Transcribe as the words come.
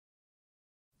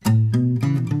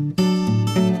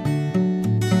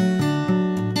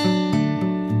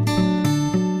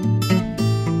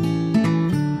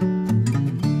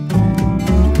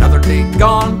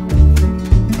gone,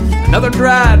 another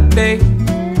dry day.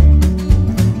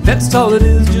 That's all it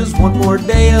is, just one more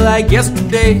day. Like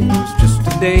yesterday was just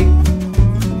a day.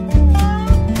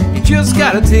 You just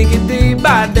gotta take it day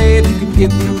by day. If you can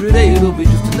get through today, it'll be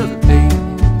just another day.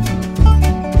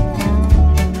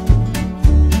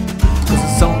 Cause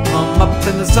the sun will come up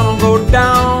and the sun will go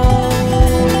down.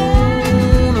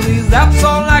 At least that's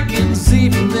all I can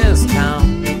see from this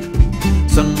town.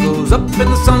 Sun goes up and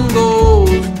the sun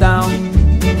goes down.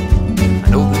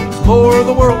 I know there's more,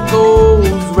 the world goes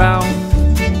round.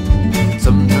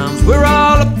 Sometimes we're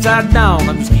all upside down.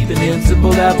 I'm just keeping it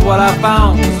simple, that's what I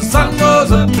found. Cause the sun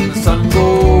goes up and the sun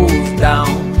goes down.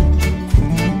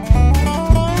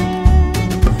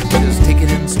 Just take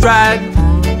it in stride,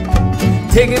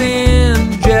 take it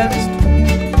in jest.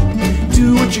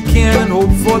 Do what you can and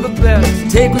hope for the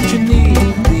best. Take what you need,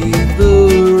 leave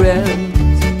the rest.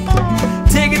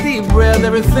 Take a deep breath,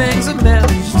 everything's a mess.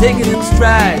 Just take it in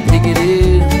stride, take it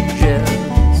in jest.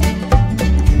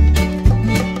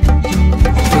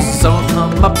 The sun will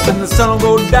come up and the sun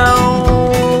will go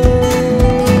down.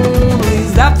 At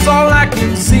least that's all I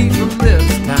can see from this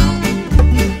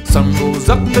town. Sun goes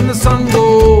up and the sun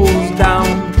goes down.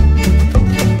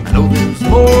 I know there's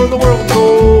more, the world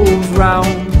goes round.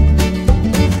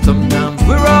 Sometimes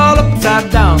we're all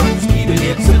upside down. I'm just keeping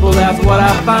it simple, that's what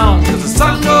I found. Cause the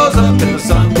sun goes up and the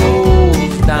sun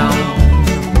goes down.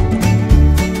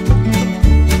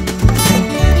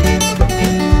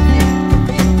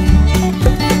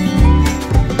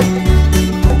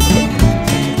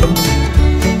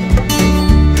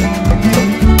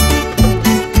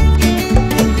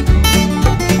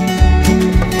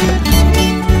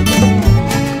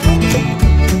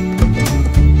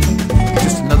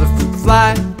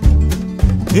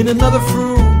 In another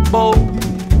fruit bowl,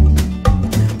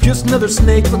 just another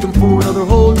snake looking for another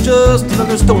hole, just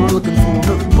another store looking for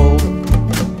another bowl,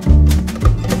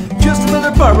 just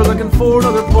another barber looking for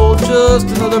another pole, just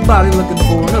another body looking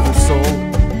for another soul.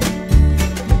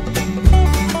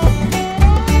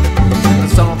 And the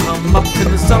sun will come up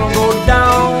and the sun will go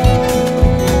down.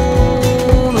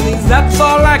 At least that's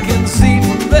all I can see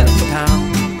from this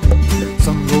town.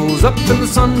 Sun goes up and the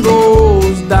sun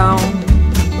goes down.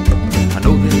 I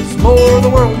know there's more, the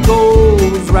world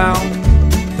goes round.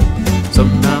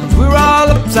 Sometimes we're all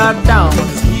upside down. I'm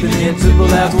just keeping it simple,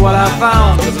 that's what I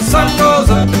found. Cause the sun goes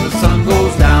up and the sun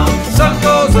goes down. The sun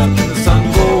goes